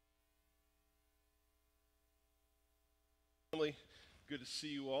family. Good to see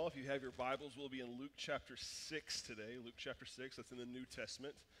you all. If you have your Bibles, we'll be in Luke chapter 6 today. Luke chapter 6, that's in the New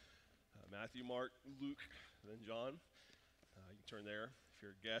Testament. Matthew, Mark, Luke, and then John. You can turn there. If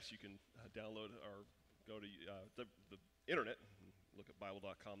you're a guest, you can download or go to the internet. Look at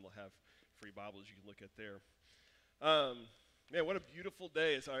Bible.com. They'll have free Bibles you can look at there. Man, what a beautiful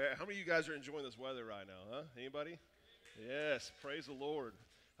day. How many of you guys are enjoying this weather right now, huh? Anybody? Yes, praise the Lord.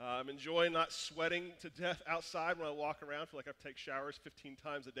 I'm enjoying not sweating to death outside when I walk around. I feel like I take showers 15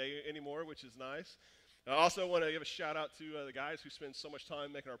 times a day anymore, which is nice. I also want to give a shout out to the guys who spend so much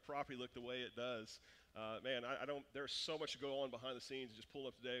time making our property look the way it does. Man, there's so much to go on behind the scenes. Just pulled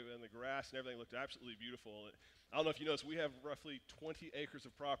up today and the grass and everything looked absolutely beautiful. I don't know if you noticed, we have roughly 20 acres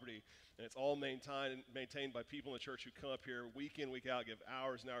of property, and it's all maintained by people in the church who come up here week in, week out, give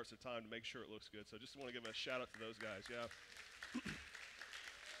hours and hours of time to make sure it looks good. So I just want to give a shout out to those guys, yeah.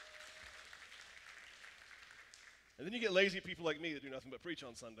 And then you get lazy people like me that do nothing but preach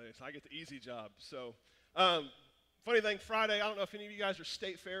on Sundays. I get the easy job. So, funny thing, Friday, I don't know if any of you guys are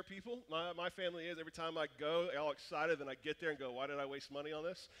state fair people. My family is. Every time I go, they're all excited. Then I get there and go, why did I waste money on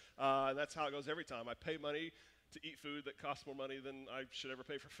this? And that's how it goes every time. I pay money to eat food that costs more money than I should ever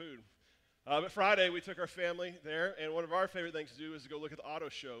pay for food. But Friday, we took our family there, and one of our favorite things to do is to go look at the auto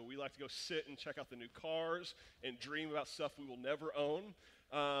show. We like to go sit and check out the new cars and dream about stuff we will never own.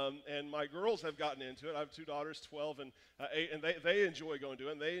 And my girls have gotten into it. I have two daughters, 12 and 8, and they enjoy going to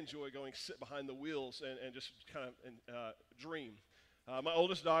it, and they enjoy going sit behind the wheels and just kind of dream. My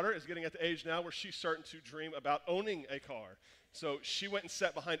oldest daughter is getting at the age now where she's starting to dream about owning a car. So she went and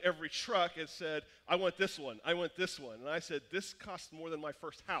sat behind every truck and said, I want this one, I want this one. And I said, this costs more than my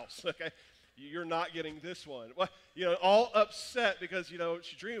first house, okay? You're not getting this one. Well, all upset because,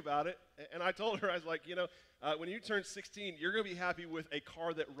 she dreamed about it. And I told her, I was like, when you turn 16, you're going to be happy with a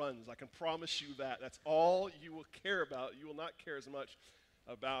car that runs. I can promise you that. That's all you will care about. You will not care as much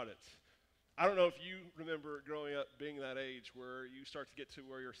about it. I don't know if you remember growing up being that age where you start to get to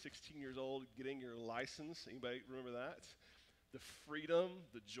where you're 16 years old, getting your license. Anybody remember that? The freedom,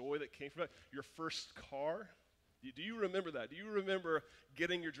 the joy that came from it. Your first car. Do you remember that? Do you remember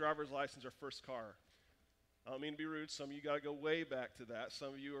getting your driver's license or first car? I don't mean to be rude. Some of you got to go way back to that.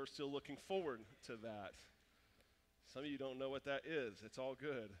 Some of you are still looking forward to that. Some of you don't know what that is. It's all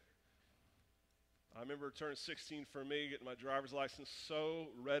good. I remember turning 16 for me, getting my driver's license, so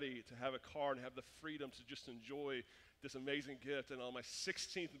ready to have a car and have the freedom to just enjoy this amazing gift. And on my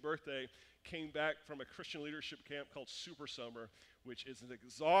 16th birthday, came back from a Christian leadership camp called Super Summer, which is an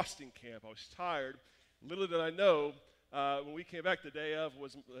exhausting camp. I was tired. Little did I know, when we came back, the day of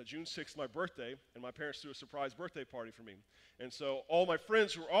was June 6th, my birthday, and my parents threw a surprise birthday party for me. And so all my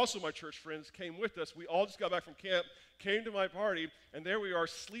friends, who were also my church friends, came with us. We all just got back from camp, came to my party, and there we are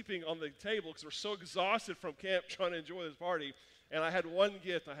sleeping on the table because we're so exhausted from camp trying to enjoy this party. And I had one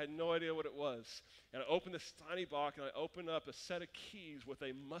gift. I had no idea what it was. And I opened this tiny box, and I opened up a set of keys with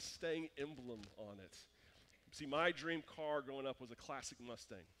a Mustang emblem on it. See, my dream car growing up was a classic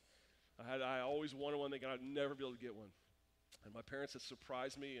Mustang. I always wanted one, thinking I'd never be able to get one. And my parents had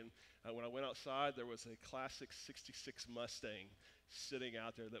surprised me, and when I went outside, there was a classic 66 Mustang sitting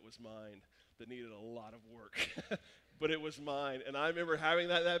out there that was mine, that needed a lot of work. But it was mine. And I remember having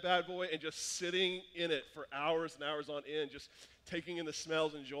that bad boy and just sitting in it for hours and hours on end, just taking in the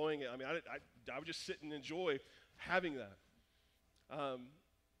smells, enjoying it. I mean, I would just sit and enjoy having that.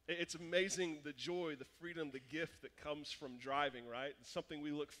 It's amazing the joy, the freedom, the gift that comes from driving, right? It's something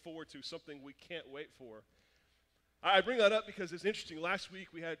we look forward to, something we can't wait for. I bring that up because it's interesting. Last week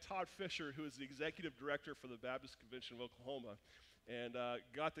we had Todd Fisher, who is the executive director for the Baptist Convention of Oklahoma, and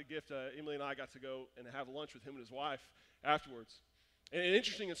got the gift. Emily and I got to go and have lunch with him and his wife afterwards. And an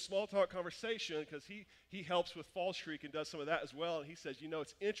interesting and small talk conversation, because he helps with Fall Streak and does some of that as well, and he says,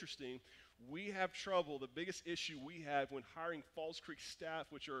 it's interesting. We have trouble. The biggest issue we have when hiring Falls Creek staff,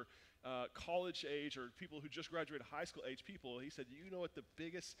 which are college age or people who just graduated high school age people, he said, you know what the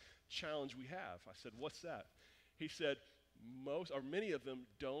biggest challenge we have? I said, what's that? He said, many of them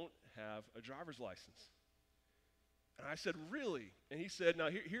don't have a driver's license. And I said, really? And he said, now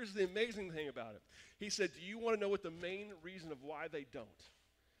here's the amazing thing about it. He said, do you want to know what the main reason of why they don't?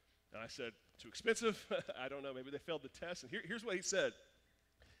 And I said, too expensive? I don't know. Maybe they failed the test. And here's what he said.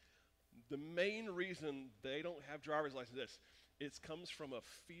 The main reason they don't have driver's license is it comes from a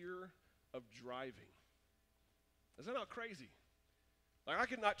fear of driving. Is that not crazy? Like, I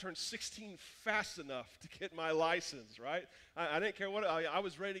could not turn 16 fast enough to get my license, right? I didn't care what I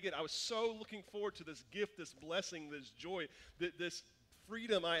was ready to get. I was so looking forward to this gift, this blessing, this joy, this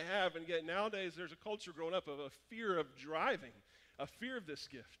freedom I have. And yet nowadays there's a culture growing up of a fear of driving, a fear of this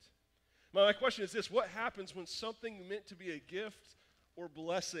gift. My question is this: what happens when something meant to be a gift or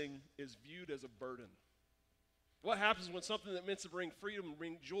blessing is viewed as a burden? What happens when something that meant to bring freedom,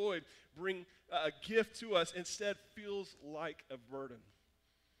 bring joy, bring a gift to us instead feels like a burden?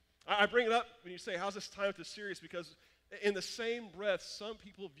 I bring it up when you say, how's this time with this serious? Because in the same breath, some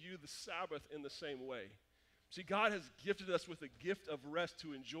people view the Sabbath in the same way. See, God has gifted us with a gift of rest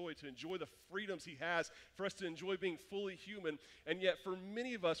to enjoy the freedoms he has, for us to enjoy being fully human. And yet, for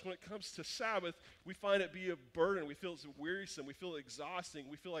many of us, when it comes to Sabbath, we find it be a burden. We feel it's wearisome. We feel exhausting.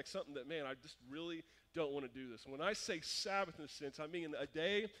 We feel like something that, man, I just really don't want to do this. When I say Sabbath in a sense, I mean a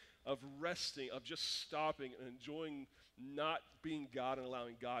day of resting, of just stopping and enjoying not being God and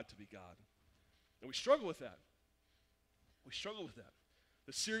allowing God to be God. And we struggle with that. We struggle with that.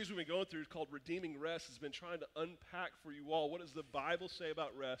 The series we've been going through is called Redeeming Rest. Has been trying to unpack for you all what does the Bible say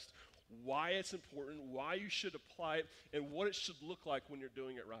about rest, why it's important, why you should apply it, and what it should look like when you're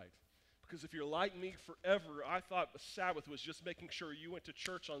doing it right. Because if you're like me forever, I thought the Sabbath was just making sure you went to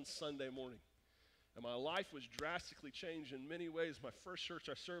church on Sunday morning. And my life was drastically changed in many ways. My first church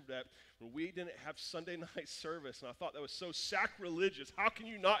I served at, when we didn't have Sunday night service, and I thought that was so sacrilegious. How can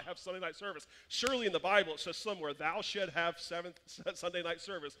you not have Sunday night service? Surely in the Bible it says somewhere, thou should have Sunday night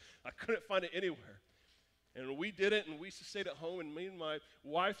service. I couldn't find it anywhere. And when we did it, and we used to stay at home, and me and my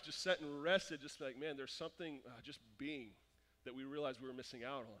wife just sat and rested, just like, man, there's something just being that we realized we were missing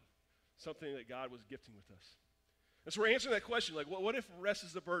out on, something that God was gifting with us. And so we're answering that question, like, what if rest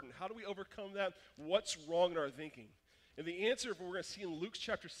is a burden? How do we overcome that? What's wrong in our thinking? And the answer, we're going to see in Luke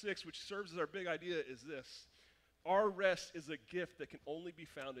chapter 6, which serves as our big idea, is this. Our rest is a gift that can only be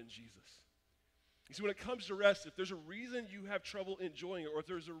found in Jesus. You see, when it comes to rest, if there's a reason you have trouble enjoying it, or if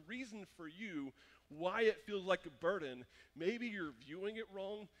there's a reason for you why it feels like a burden, maybe you're viewing it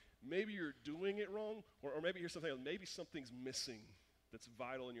wrong, maybe you're doing it wrong, or maybe here's something else, maybe something's missing that's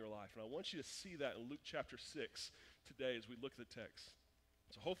vital in your life. And I want you to see that in Luke chapter 6 today as we look at the text.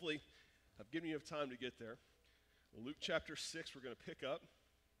 So hopefully I've given you enough time to get there. In Luke chapter 6, we're going to pick up.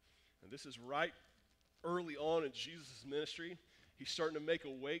 And this is right early on in Jesus' ministry. He's starting to make a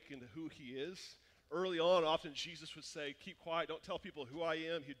wake into who he is. Early on, often Jesus would say, keep quiet, don't tell people who I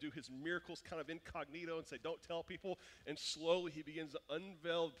am. He'd do his miracles kind of incognito and say, don't tell people. And slowly he begins to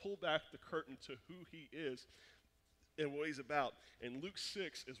unveil, pull back the curtain to who he is and what he's about. And Luke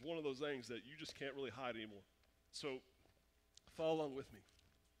 6 is one of those things that you just can't really hide anymore. So follow along with me.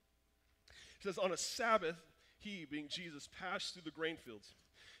 It says, on a Sabbath, he, being Jesus, passed through the grain fields,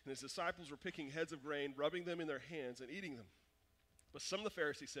 and his disciples were picking heads of grain, rubbing them in their hands, and eating them. But some of the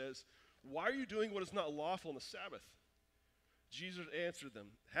Pharisees says, why are you doing what is not lawful on the Sabbath? Jesus answered them,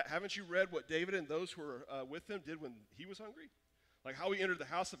 haven't you read what David and those who were with him did when he was hungry? Like how he entered the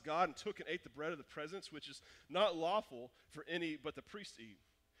house of God and took and ate the bread of the presence, which is not lawful for any but the priest to eat.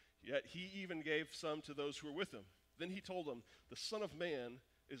 Yet he even gave some to those who were with him. Then he told them, the Son of Man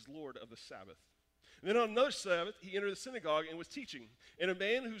is Lord of the Sabbath. And then on another Sabbath, he entered the synagogue and was teaching. And a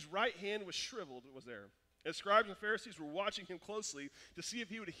man whose right hand was shriveled was there. And scribes and Pharisees were watching him closely to see if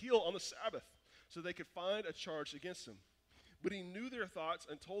he would heal on the Sabbath, so they could find a charge against him. But he knew their thoughts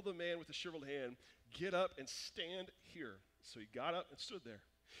and told the man with the shriveled hand, get up and stand here. So he got up and stood there.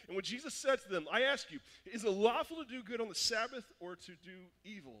 And when Jesus said to them, I ask you, is it lawful to do good on the Sabbath or to do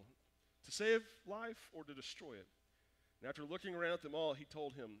evil, to save life or to destroy it? And after looking around at them all, he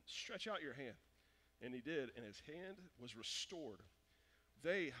told him, stretch out your hand. And he did, and his hand was restored.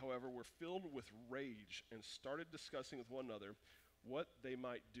 They, however, were filled with rage and started discussing with one another what they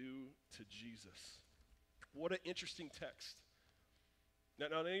might do to Jesus. What an interesting text. Now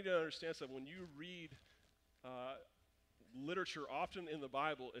I need to understand something. When you read literature, often in the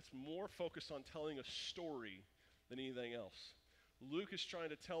Bible, it's more focused on telling a story than anything else. Luke is trying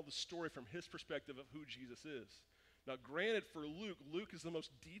to tell the story from his perspective of who Jesus is. Now, granted, for Luke, Luke is the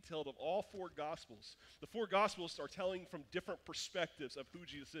most detailed of all four Gospels. The four Gospels are telling from different perspectives of who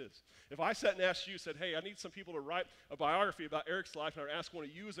Jesus is. If I sat and asked you, said, hey, I need some people to write a biography about Eric's life, and I would ask one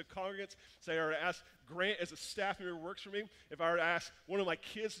of you as a congregant, say, I would ask Grant as a staff member who works for me, if I were to ask one of my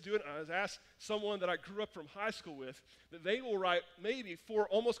kids to do it, and I was asked someone that I grew up from high school with, that they will write maybe four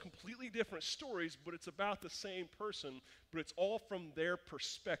almost completely different stories, but it's about the same person, but it's all from their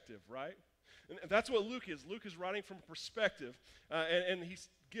perspective, right? And that's what Luke is. Luke is writing from a perspective, and he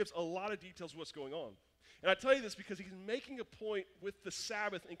gives a lot of details of what's going on. And I tell you this because he's making a point with the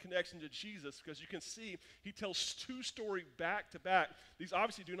Sabbath in connection to Jesus, because you can see he tells two stories back to back. These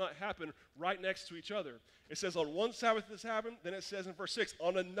obviously do not happen right next to each other. It says on one Sabbath this happened, then it says in verse 6,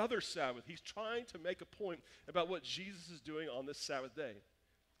 on another Sabbath. He's trying to make a point about what Jesus is doing on this Sabbath day.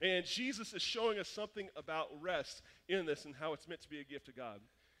 And Jesus is showing us something about rest in this and how it's meant to be a gift to God.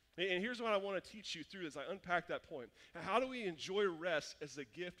 And here's what I want to teach you through as I unpack that point. How do we enjoy rest as the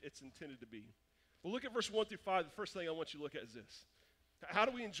gift it's intended to be? Well, look at verse 1 through 5. The first thing I want you to look at is this. How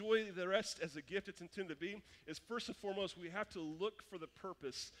do we enjoy the rest as the gift it's intended to be? Is first and foremost, we have to look for the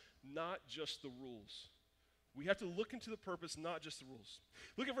purpose, not just the rules. We have to look into the purpose, not just the rules.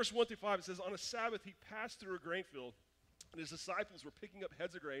 Look at verse 1 through 5. It says, on a Sabbath, he passed through a grain field, and his disciples were picking up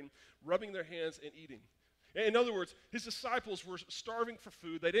heads of grain, rubbing their hands and eating. In other words, his disciples were starving for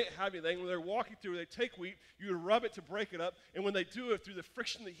food. They didn't have anything. When they were walking through, they'd take wheat, you would rub it to break it up, and when they do it, through the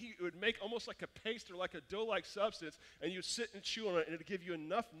friction of the heat, it would make almost like a paste or like a dough-like substance, and you'd sit and chew on it, and it would give you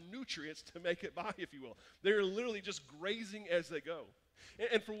enough nutrients to make it by, if you will. They're literally just grazing as they go.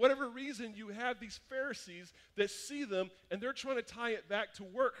 And for whatever reason, you have these Pharisees that see them, and they're trying to tie it back to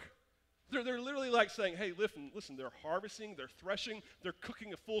work. They're literally like saying, hey, listen, they're harvesting, they're threshing, they're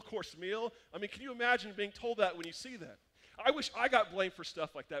cooking a full-course meal. I mean, can you imagine being told that when you see that? I wish I got blamed for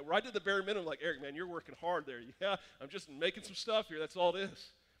stuff like that, where I did the bare minimum, like, Eric, man, you're working hard there. Yeah, I'm just making some stuff here. That's all it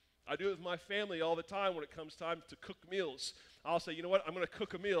is. I do it with my family all the time when it comes time to cook meals. I'll say, you know what, I'm going to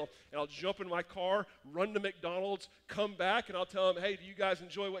cook a meal, and I'll jump in my car, run to McDonald's, come back, and I'll tell them, hey, do you guys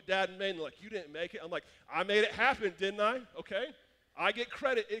enjoy what Dad made? And they're like, you didn't make it. I'm like, I made it happen, didn't I? Okay. I get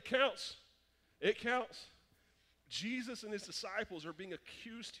credit. It counts. It counts. Jesus and his disciples are being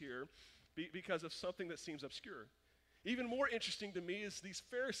accused here because of something that seems obscure. Even more interesting to me is these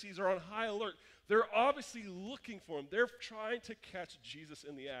Pharisees are on high alert. They're obviously looking for him. They're trying to catch Jesus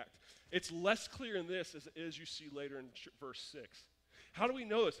in the act. It's less clear in this as you see later in verse 6. How do we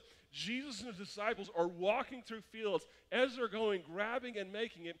know this? Jesus and his disciples are walking through fields as they're going, grabbing and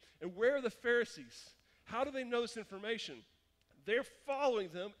making it. And where are the Pharisees? How do they know this information? They're following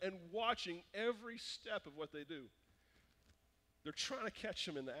them and watching every step of what they do. They're trying to catch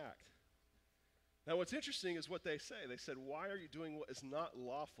them in the act. Now, what's interesting is what they say. They said, why are you doing what is not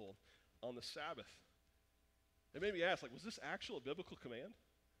lawful on the Sabbath? They made me ask, like, was this actual a biblical command?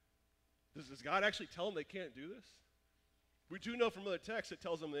 Does God actually tell them they can't do this? We do know from other texts it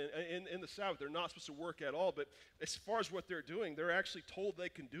tells them that in the Sabbath they're not supposed to work at all, but as far as what they're doing, they're actually told they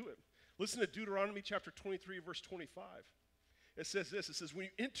can do it. Listen to Deuteronomy chapter 23, verse 25. It says this, it says, when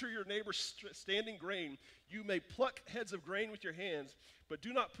you enter your neighbor's standing grain, you may pluck heads of grain with your hands, but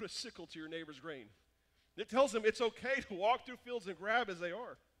do not put a sickle to your neighbor's grain. It tells them it's okay to walk through fields and grab as they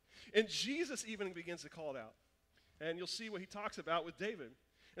are. And Jesus even begins to call it out. And you'll see what he talks about with David.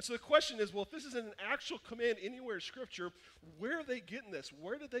 And so the question is, well, if this isn't an actual command anywhere in Scripture, where are they getting this?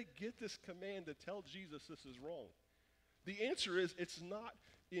 Where did they get this command to tell Jesus this is wrong? The answer is it's not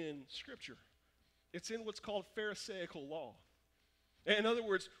in Scripture. It's in what's called Pharisaical law. In other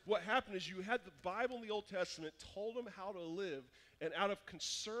words, what happened is you had the Bible in the Old Testament told them how to live, and out of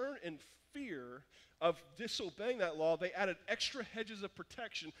concern and fear of disobeying that law, they added extra hedges of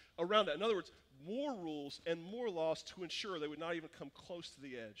protection around it. In other words, more rules and more laws to ensure they would not even come close to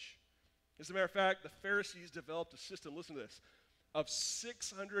the edge. As a matter of fact, the Pharisees developed a system, listen to this, of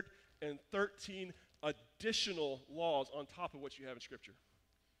 613 additional laws on top of what you have in Scripture.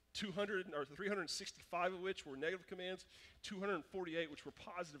 365 of which were negative commands, 248 which were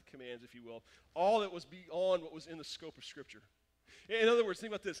positive commands, if you will. All that was beyond what was in the scope of Scripture. In other words,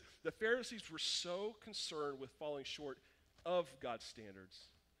 think about this. The Pharisees were so concerned with falling short of God's standards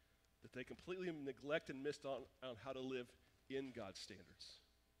that they completely neglected and missed on how to live in God's standards.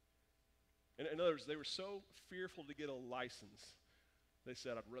 In other words, they were so fearful to get a license, they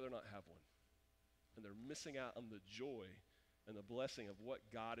said, I'd rather not have one. And they're missing out on the joy and the blessing of what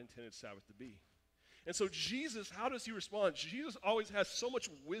God intended Sabbath to be. And so Jesus, how does he respond? Jesus always has so much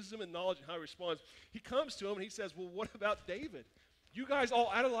wisdom and knowledge in how he responds. He comes to him and he says, well, what about David? You guys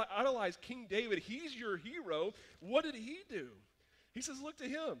all idolize King David. He's your hero. What did he do? He says, look to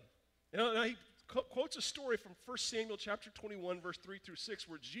him. Now he quotes a story from 1 Samuel chapter 21, verse 3 through 6,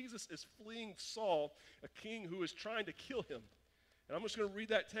 where Jesus is fleeing Saul, a king who is trying to kill him. And I'm just going to read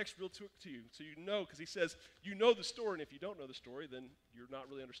that text real quick to you so you know, because he says, you know the story, and if you don't know the story, then you're not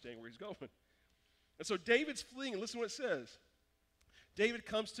really understanding where he's going. And so David's fleeing, and listen to what it says. David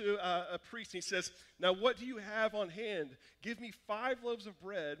comes to a priest, and he says, now what do you have on hand? Give me 5 loaves of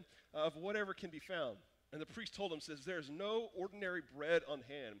bread of whatever can be found. And the priest told him, says, there's no ordinary bread on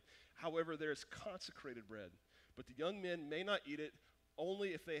hand. However, there is consecrated bread. But the young men may not eat it, only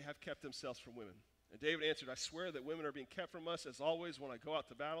if they have kept themselves from women. And David answered, I swear that women are being kept from us, as always when I go out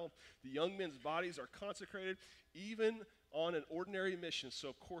to battle. The young men's bodies are consecrated, even on an ordinary mission, so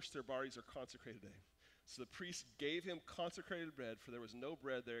of course their bodies are consecrated today. So the priest gave him consecrated bread, for there was no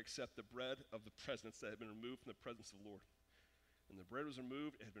bread there except the bread of the presence that had been removed from the presence of the Lord. And the bread was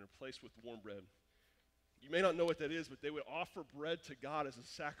removed, it had been replaced with warm bread. You may not know what that is, but they would offer bread to God as a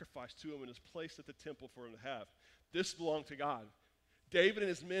sacrifice to him and is placed at the temple for him to have. This belonged to God. David and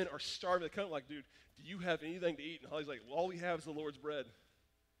his men are starving. They come like, dude, do you have anything to eat? And he's like, well, all we have is the Lord's bread.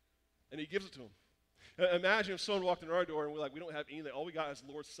 And he gives it to him. Imagine if someone walked in our door and we're like, we don't have anything. All we got is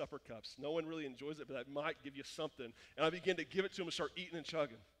Lord's Supper cups. No one really enjoys it, but that might give you something. And I begin to give it to him and start eating and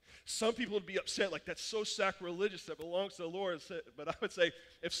chugging. Some people would be upset, like that's so sacrilegious, that belongs to the Lord. But I would say,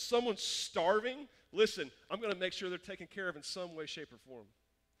 if someone's starving, listen, I'm going to make sure they're taken care of in some way, shape, or form.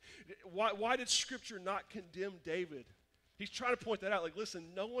 Why did Scripture not condemn David? He's trying to point that out. Like, listen,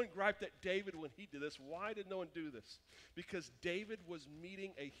 no one griped at David when he did this. Why did no one do this? Because David was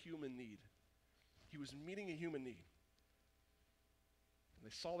meeting a human need. He was meeting a human need. And they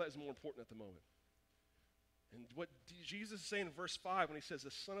saw that as more important at the moment. And what Jesus is saying in verse 5 when he says,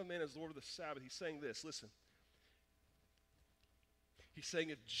 the Son of Man is Lord of the Sabbath, he's saying this. Listen. He's saying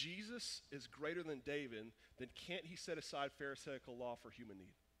if Jesus is greater than David, then can't he set aside Pharisaical law for human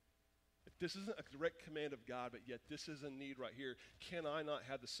need? If this isn't a direct command of God, but yet this is a need right here, can I not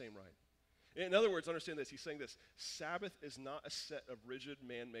have the same right? In other words, understand this. He's saying this. Sabbath is not a set of rigid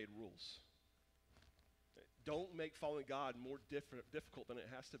man-made rules. Don't make following God more difficult than it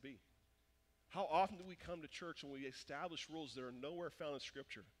has to be. How often do we come to church and we establish rules that are nowhere found in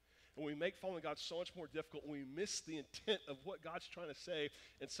Scripture? And we make following God so much more difficult, and we miss the intent of what God's trying to say,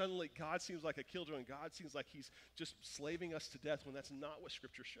 and suddenly God seems like a killjoy, and God seems like he's just slaving us to death when that's not what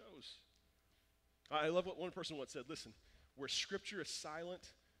Scripture shows. I love what one person once said. Listen, where Scripture is silent,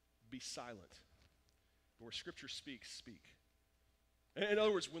 be silent. But where Scripture speaks, speak. In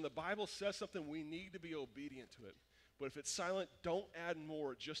other words, when the Bible says something, we need to be obedient to it. But if it's silent, don't add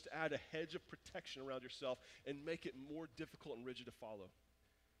more. Just add a hedge of protection around yourself and make it more difficult and rigid to follow.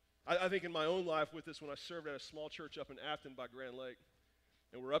 I think in my own life with this, when I served at a small church up in Afton by Grand Lake,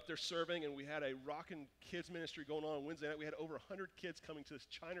 and we're up there serving, and we had a rockin' kids ministry going on Wednesday night. We had over 100 kids coming to this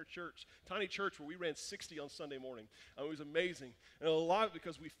tiny church where we ran 60 on Sunday morning. It was amazing. And a lot of it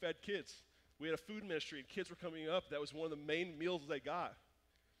because we fed kids. We had a food ministry, and kids were coming up. That was one of the main meals they got.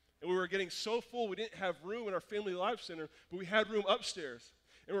 And we were getting so full, we didn't have room in our Family Life Center, but we had room upstairs.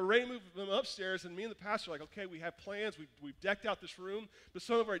 And we're ready to move them upstairs, and me and the pastor are like, okay, we have plans. We've decked out this room. But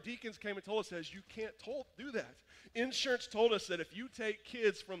some of our deacons came and told us, you can't do that. Insurance told us that if you take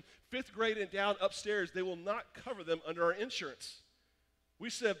kids from 5th grade and down upstairs, they will not cover them under our insurance. We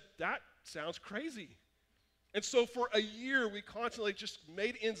said, that sounds crazy. And so for a year, we constantly just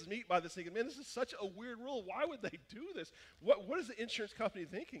made ends meet by this thinking, man, this is such a weird rule. Why would they do this? What is the insurance company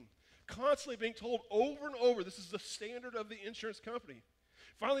thinking? Constantly being told over and over, this is the standard of the insurance company.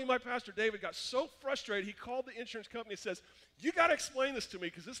 Finally, my pastor, David, got so frustrated, he called the insurance company and says, you got to explain this to me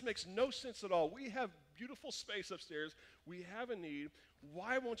because this makes no sense at all. We have beautiful space upstairs. We have a need.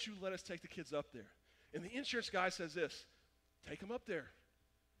 Why won't you let us take the kids up there? And the insurance guy says this, take them up there.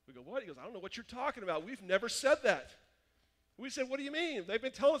 We go, what? He goes, I don't know what you're talking about. We've never said that. We said, what do you mean? They've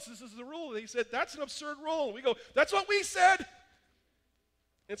been telling us this is the rule. And he said, that's an absurd rule. And we go, that's what we said.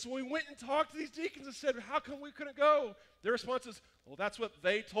 And so we went and talked to these deacons and said, how come we couldn't go? Their response is, well, that's what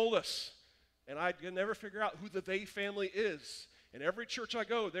they told us. And I can never figure out who the they family is. In every church I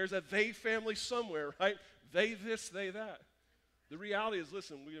go, there's a they family somewhere, right? They this, they that. The reality is,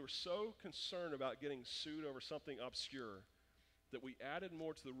 listen, we were so concerned about getting sued over something obscure that we added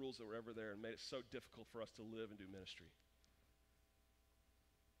more to the rules that were ever there and made it so difficult for us to live and do ministry.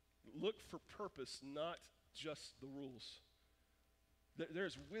 Look for purpose, not just the rules.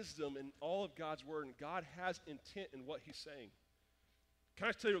 There's wisdom in all of God's word, and God has intent in what he's saying. Can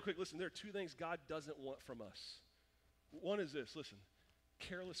I tell you real quick, listen, there are 2 things God doesn't want from us. One is this, listen,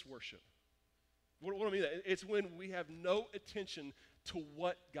 careless worship. What do I mean? It's when we have no attention to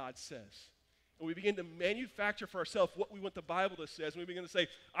what God says. And we begin to manufacture for ourselves what we want the Bible to say. And we begin to say,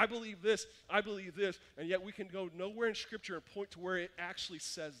 I believe this, and yet we can go nowhere in Scripture and point to where it actually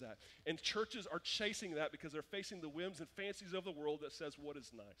says that. And churches are chasing that because they're facing the whims and fancies of the world that says what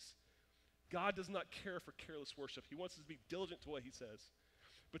is nice. God does not care for careless worship. He wants us to be diligent to what he says.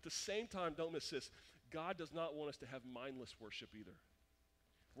 But at the same time, don't miss this, God does not want us to have mindless worship either.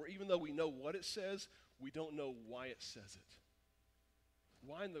 Where even though we know what it says, we don't know why it says it.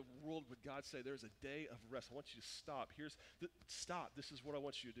 Why in the world would God say there's a day of rest? I want you to stop. Stop. This is what I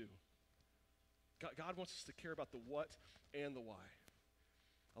want you to do. God wants us to care about the what and the why.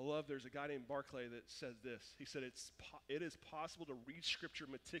 I love there's a guy named Barclay that says this. He said it is possible to read Scripture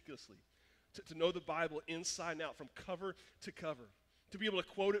meticulously, to know the Bible inside and out from cover to cover, to be able to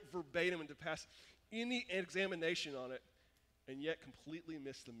quote it verbatim and to pass any examination on it and yet completely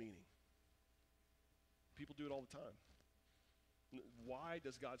miss the meaning. People do it all the time. Why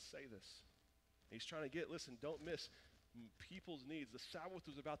does God say this? He's trying to get, listen, don't miss people's needs. The Sabbath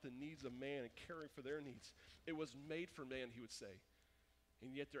was about the needs of man and caring for their needs. It was made for man, he would say.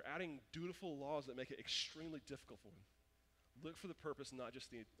 And yet they're adding dutiful laws that make it extremely difficult for him. Look for the purpose, not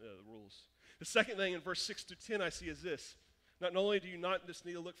just the rules. The second thing in verse 6 through 10 I see is this. Not only do you not just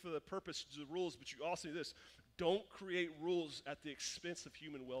need to look for the purpose, the rules, but you also need this. Don't create rules at the expense of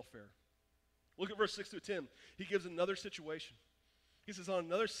human welfare. Look at verse 6 through 10. He gives another situation. He says, on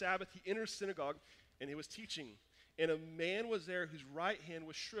another Sabbath, he enters synagogue, and he was teaching. And a man was there whose right hand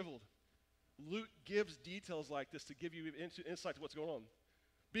was shriveled. Luke gives details like this to give you insight to what's going on.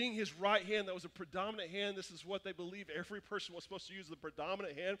 Being his right hand, that was a predominant hand. This is what they believe every person was supposed to use, the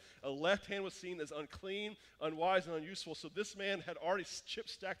predominant hand. A left hand was seen as unclean, unwise, and unuseful. So this man had already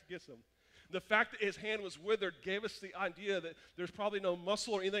chips stacked against him. The fact that his hand was withered gave us the idea that there's probably no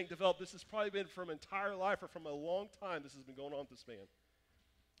muscle or anything developed. This has probably been from entire life or from a long time this has been going on with this man.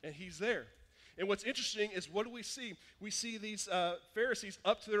 And he's there. And what's interesting is, what do we see? We see these Pharisees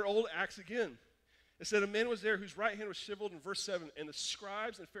up to their old acts again. It said a man was there whose right hand was shriveled in verse 7. And the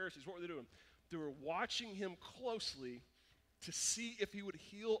scribes and Pharisees, what were they doing? They were watching him closely to see if he would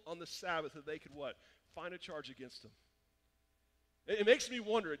heal on the Sabbath, that they could what? Find a charge against him. It makes me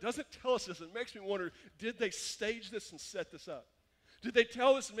wonder. It doesn't tell us this. It makes me wonder, did they stage this and set this up? Did they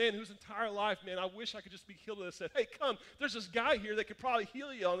tell this man whose entire life, man, I wish I could just be healed of this, said, hey, come, there's this guy here that could probably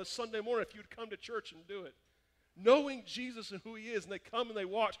heal you on this Sunday morning if you would come to church and do it. Knowing Jesus and who he is, and they come and they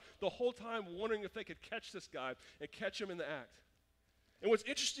watch the whole time wondering if they could catch this guy and catch him in the act. And what's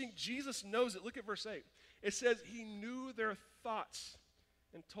interesting, Jesus knows it. Look at verse 8. It says he knew their thoughts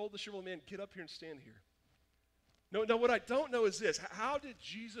and told the shriveled man, get up here and stand here. Now, what I don't know is this. How did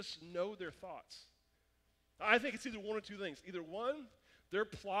Jesus know their thoughts? I think it's either one or two things. Either one, their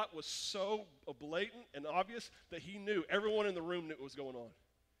plot was so blatant and obvious that he knew, everyone in the room knew what was going on.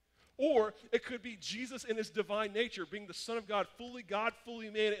 Or it could be Jesus in his divine nature, being the Son of God, fully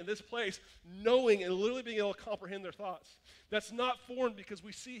man in this place, knowing and literally being able to comprehend their thoughts. That's not foreign, because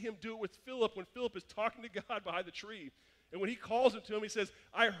we see him do it with Philip when Philip is talking to God behind the tree. And when he calls him to him, he says,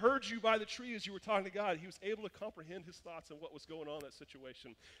 I heard you by the tree as you were talking to God. He was able to comprehend his thoughts and what was going on in that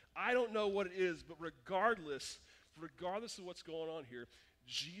situation. I don't know what it is, but regardless of what's going on here,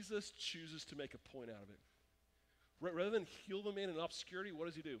 Jesus chooses to make a point out of it. Rather than heal the man in obscurity, what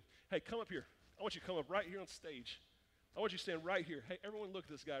does he do? Hey, come up here. I want you to come up right here on stage. I want you to stand right here. Hey, everyone look at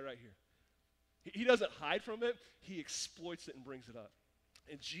this guy right here. He doesn't hide from it. He exploits it and brings it up.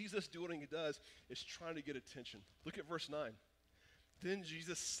 And Jesus doing what he does is trying to get attention. Look at verse 9. Then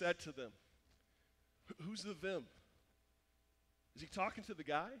Jesus said to them, who's the them? Is he talking to the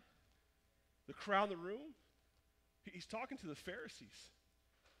guy? The crowd in the room? He's talking to the Pharisees.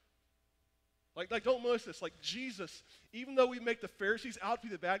 Like, don't miss this. Like, Jesus, even though we make the Pharisees out to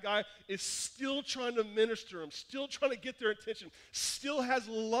be the bad guy, is still trying to minister them, still trying to get their attention, still has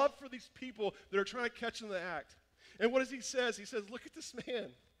love for these people that are trying to catch him in the act. And what does he say? He says, look at this man.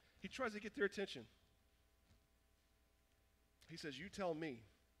 He tries to get their attention. He says, you tell me,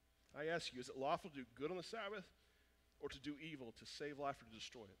 I ask you, is it lawful to do good on the Sabbath or to do evil, to save life or to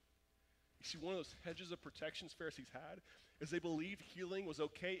destroy it? You see, one of those hedges of protections Pharisees had is they believed healing was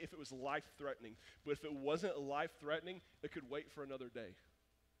okay if it was life-threatening. But if it wasn't life-threatening, it could wait for another day.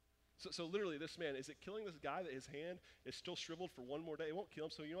 So literally, this man, is it killing this guy that his hand is still shriveled for one more day? It won't kill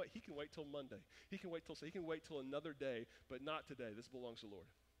him, so you know what? He can wait till Monday. He can wait till another day, but not today. This belongs to the Lord.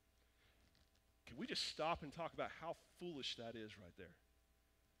 Can we just stop and talk about how foolish that is right there?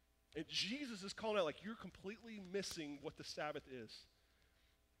 And Jesus is calling out, like, you're completely missing what the Sabbath is.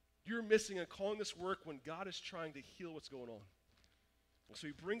 You're missing and calling this work when God is trying to heal what's going on. So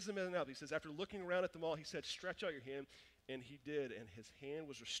he brings them in and out. He says, after looking around at them all, he said, stretch out your hand. And he did, and his hand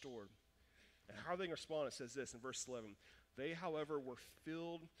was restored. And how they respond, it says this in verse 11. They, however, were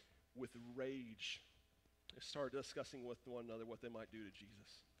filled with rage. They started discussing with one another what they might do to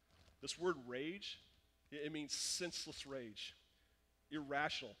Jesus. This word rage, it means senseless rage,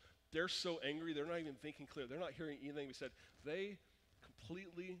 irrational. They're so angry, they're not even thinking clear. They're not hearing anything we said. They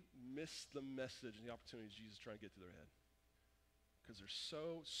completely miss the message and the opportunity Jesus is trying to get to their head, because they're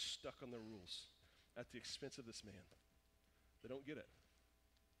so stuck on their rules at the expense of this man. They don't get it.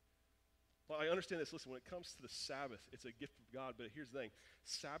 Well, I understand this. Listen, when it comes to the Sabbath, it's a gift of God, but here's the thing.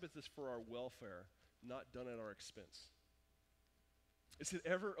 Sabbath is for our welfare, not done at our expense. Is it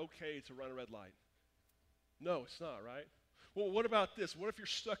ever okay to run a red light? No, it's not, right? Well, what about this? What if you're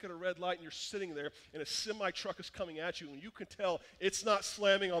stuck at a red light and you're sitting there and a semi-truck is coming at you and you can tell it's not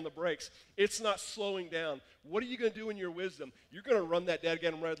slamming on the brakes, it's not slowing down? What are you going to do in your wisdom? You're going to run that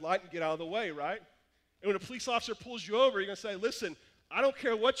dadgum red light and get out of the way, right? And when a police officer pulls you over, you're going to say, listen, I don't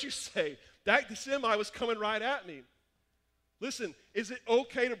care what you say. That semi was coming right at me. Listen, is it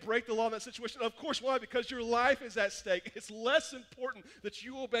okay to break the law in that situation? Of course, why? Because your life is at stake. It's less important that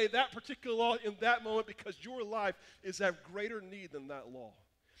you obey that particular law in that moment because your life is at greater need than that law.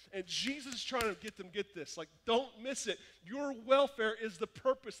 And Jesus is trying to get this. Like, don't miss it. Your welfare is the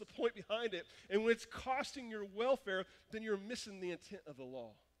purpose, the point behind it. And when it's costing your welfare, then you're missing the intent of the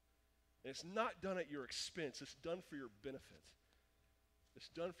law. And it's not done at your expense. It's done for your benefit. It's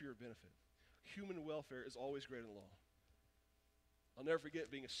done for your benefit. Human welfare is always greater than law. I'll never forget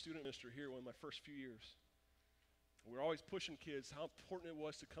being a student minister here one of my first few years. We were always pushing kids how important it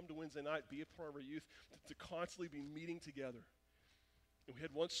was to come to Wednesday night, be a part of our youth, to constantly be meeting together. And we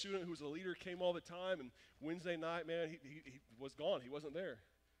had one student who was a leader, came all the time, and Wednesday night, man, he was gone. He wasn't there.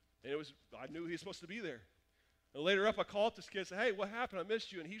 And I knew he was supposed to be there. And later up, I called this kid and said, hey, what happened? I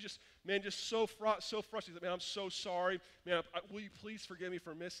missed you. And he just so frustrated. He said, man, I'm so sorry. Man, will you please forgive me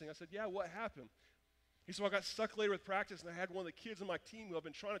for missing? I said, yeah, what happened? He said, well, I got stuck later with practice, and I had one of the kids on my team who I've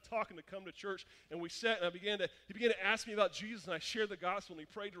been trying to talk him to come to church, and we sat, and he began to ask me about Jesus, and I shared the gospel, and he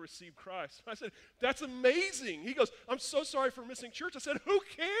prayed to receive Christ. I said, that's amazing. He goes, I'm so sorry for missing church. I said, who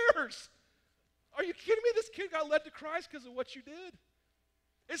cares? Are you kidding me? This kid got led to Christ because of what you did.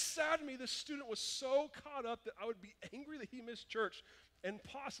 It saddened me this student was so caught up that I would be angry that he missed church and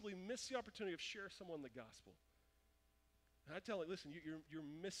possibly miss the opportunity of sharing someone the gospel. And I tell him, listen, you're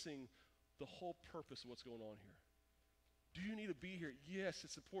missing the whole purpose of what's going on here. Do you need to be here? Yes,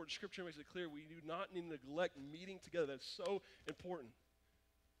 it's important. Scripture makes it clear we do not need to neglect meeting together. That's so important.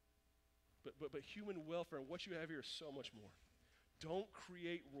 But human welfare and what you have here is so much more. Don't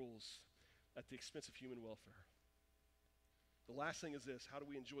create rules at the expense of human welfare. The last thing is this: how do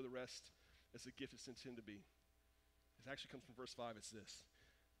we enjoy the rest as the gift it's intended to be? It actually comes from verse 5. It's this: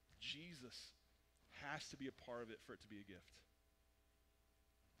 Jesus has to be a part of it for it to be a gift.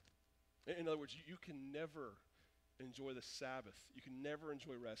 In other words, you can never enjoy the Sabbath. You can never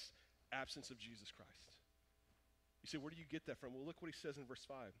enjoy rest absence of Jesus Christ. You say, where do you get that from? Well, look what he says in verse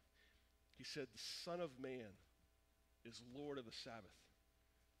 5. He said, the Son of Man is Lord of the Sabbath.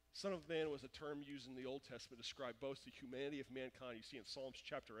 Son of Man was a term used in the Old Testament to describe both the humanity of mankind. You see in Psalms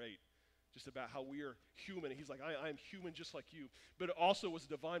chapter 8, just about how we are human. He's like, I am human just like you. But it also was a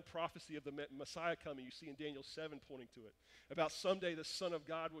divine prophecy of the Messiah coming. You see in Daniel 7 pointing to it. About someday the Son of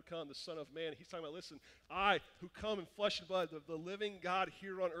God would come, the Son of Man. He's talking about, listen, I who come in flesh and blood, the living God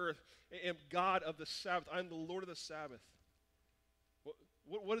here on earth, am God of the Sabbath. I'm the Lord of the Sabbath.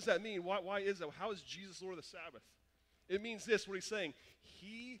 What does that mean? Why is that? How is Jesus Lord of the Sabbath? It means this, what he's saying.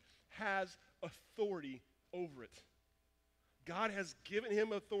 He has authority over it. God has given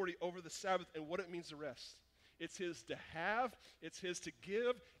him authority over the Sabbath and what it means to rest. It's his to have, it's his to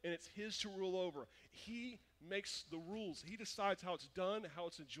give, and it's his to rule over. He makes the rules. He decides how it's done, how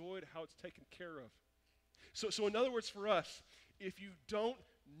it's enjoyed, how it's taken care of. So in other words, for us, if you don't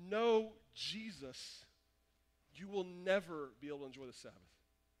know Jesus, you will never be able to enjoy the Sabbath.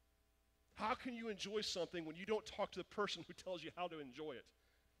 How can you enjoy something when you don't talk to the person who tells you how to enjoy it?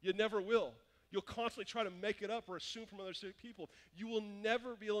 You never will. You'll constantly try to make it up or assume from other people. You will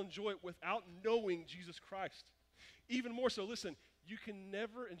never be able to enjoy it without knowing Jesus Christ. Even more so, listen, you can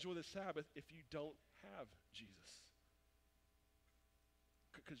never enjoy the Sabbath if you don't have Jesus.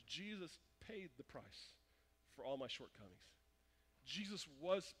 Because Jesus paid the price for all my shortcomings. Jesus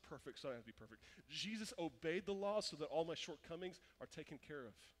was perfect, so I don't have to be perfect. Jesus obeyed the law so that all my shortcomings are taken care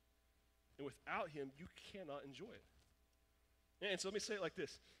of. And without him, you cannot enjoy it. And so let me say it like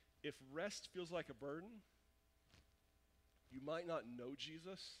this. If rest feels like a burden, you might not know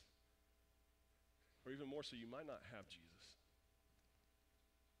Jesus, or even more so, you might not have Jesus.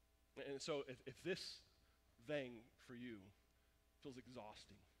 And so if this thing for you feels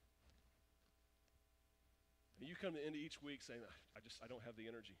exhausting, and you come to the end of each week saying, I don't have the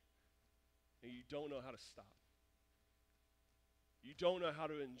energy, and you don't know how to stop. You don't know how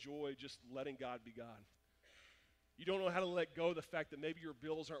to enjoy just letting God be God. You don't know how to let go of the fact that maybe your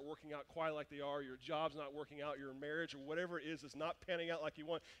bills aren't working out quite like they are, your job's not working out, your marriage or whatever it is not panning out like you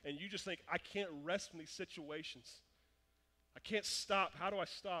want, and you just think, I can't rest from these situations. I can't stop. How do I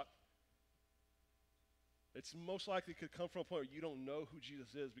stop? It's most likely could come from a point where you don't know who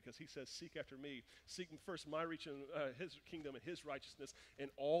Jesus is, because he says, seek after me. Seek first my reach and his kingdom and his righteousness, and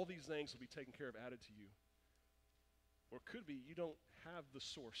all these things will be taken care of, added to you. Or it could be you don't have the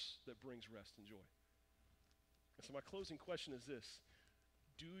source that brings rest and joy. And so my closing question is this: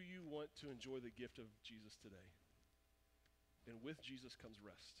 do you want to enjoy the gift of Jesus today? And with Jesus comes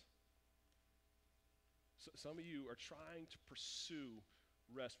rest. So some of you are trying to pursue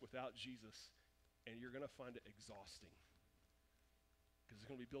rest without Jesus, and you're going to find it exhausting. because it's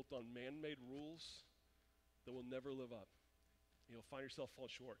going to be built on man-made rules that will never live up. You'll find yourself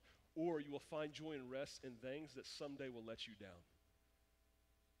fall short. Or you will find joy and rest in things that someday will let you down.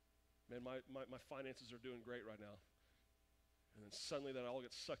 Man, my finances are doing great right now. And then suddenly that all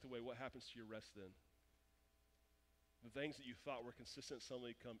gets sucked away. What happens to your rest then? The things that you thought were consistent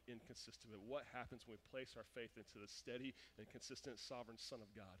suddenly become inconsistent. But what happens when we place our faith into the steady and consistent sovereign Son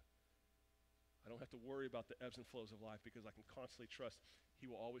of God? I don't have to worry about the ebbs and flows of life because I can constantly trust he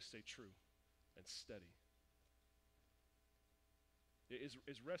will always stay true and steady. Is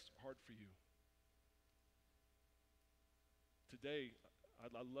rest hard for you? Today,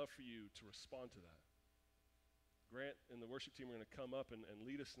 I'd love for you to respond to that. Grant and the worship team are going to come up and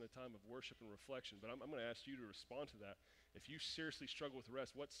lead us in a time of worship and reflection, but I'm going to ask you to respond to that. If you seriously struggle with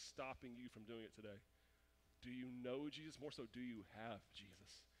rest, what's stopping you from doing it today? Do you know Jesus? More so, do you have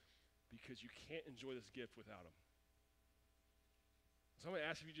Jesus? Because you can't enjoy this gift without him. So I'm going to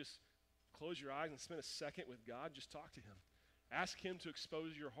ask if you just close your eyes and spend a second with God, just talk to him. Ask him to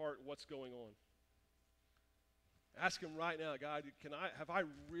expose your heart what's going on. Ask him right now, God, have I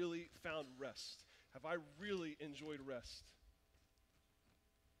really found rest? Have I really enjoyed rest?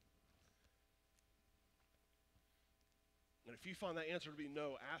 And if you find that answer to be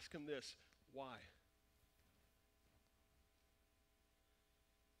no, ask him this, why?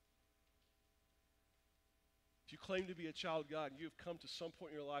 If you claim to be a child of God and you have come to some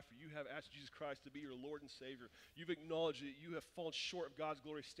point in your life where you have asked Jesus Christ to be your Lord and Savior, you've acknowledged that you have fallen short of God's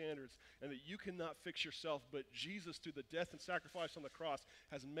glorious standards and that you cannot fix yourself, but Jesus, through the death and sacrifice on the cross,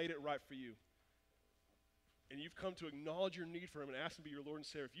 has made it right for you. And you've come to acknowledge your need for him and ask him to be your Lord and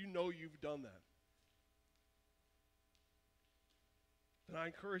Savior. If you know you've done that, then I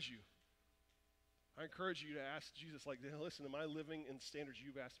encourage you to ask Jesus, like, listen, am I living in standards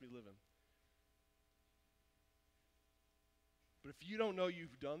you've asked me to live in? But if you don't know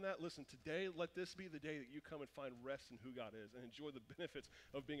you've done that, listen, today, let this be the day that you come and find rest in who God is and enjoy the benefits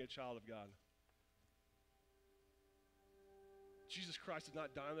of being a child of God. Jesus Christ did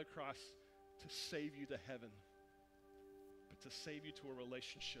not die on the cross to save you to heaven, but to save you to a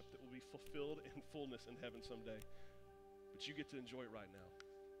relationship that will be fulfilled in fullness in heaven someday. But you get to enjoy it right now.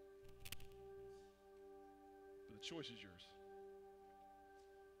 But the choice is yours.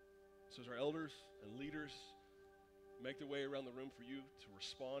 So as our elders and leaders make their way around the room for you to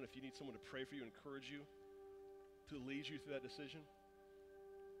respond, if you need someone to pray for you, encourage you, to lead you through that decision.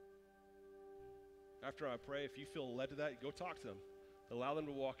 After I pray, if you feel led to that, go talk to them. Allow them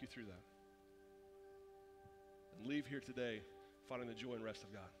to walk you through that. And leave here today finding the joy and rest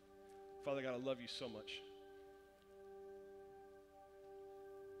of God. Father God, I love you so much.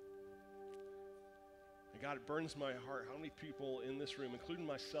 And God, it burdens my heart how many people in this room, including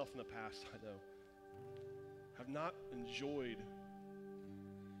myself in the past, I know, have not enjoyed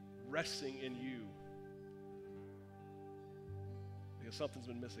resting in you because something's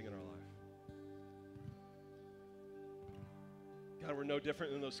been missing in our life. God, we're no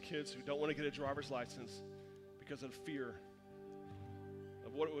different than those kids who don't want to get a driver's license because of fear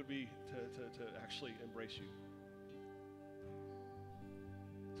of what it would be to actually embrace you.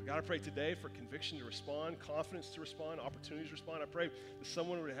 So God, I pray today for conviction to respond, confidence to respond, opportunities to respond. I pray that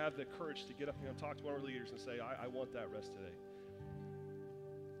someone would have the courage to get up and talk to one of our leaders and say, I want that rest today.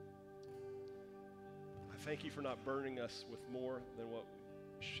 I thank you for not burdening us with more than what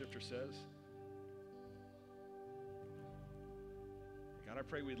Scripture says. God, I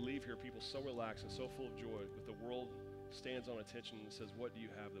pray we'd leave here people so relaxed and so full of joy that the world stands on attention and says, what do you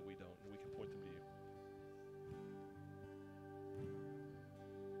have that we don't? And we can point them to you.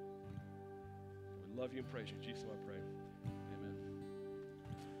 We love you and praise you. In Jesus' name I pray. Amen.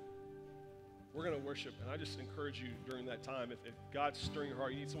 We're going to worship, and I just encourage you during that time, if God's stirring your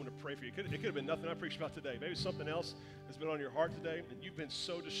heart, you need someone to pray for you. It could have been nothing I preached about today. Maybe something else has been on your heart today, and you've been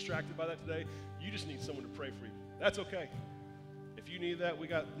so distracted by that today, you just need someone to pray for you. That's okay. If you need that, we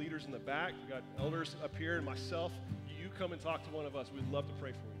got leaders in the back. We got elders up here and myself. You come and talk to one of us. We'd love to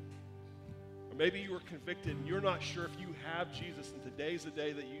pray for you. Or maybe you were convicted and you're not sure if you have Jesus, and today's the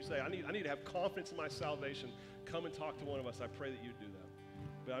day that you say, I need to have confidence in my salvation. Come and talk to one of us. I pray that you'd do that.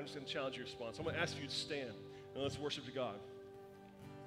 But I'm just going to challenge your response. I'm going to ask you to stand and let's worship to God.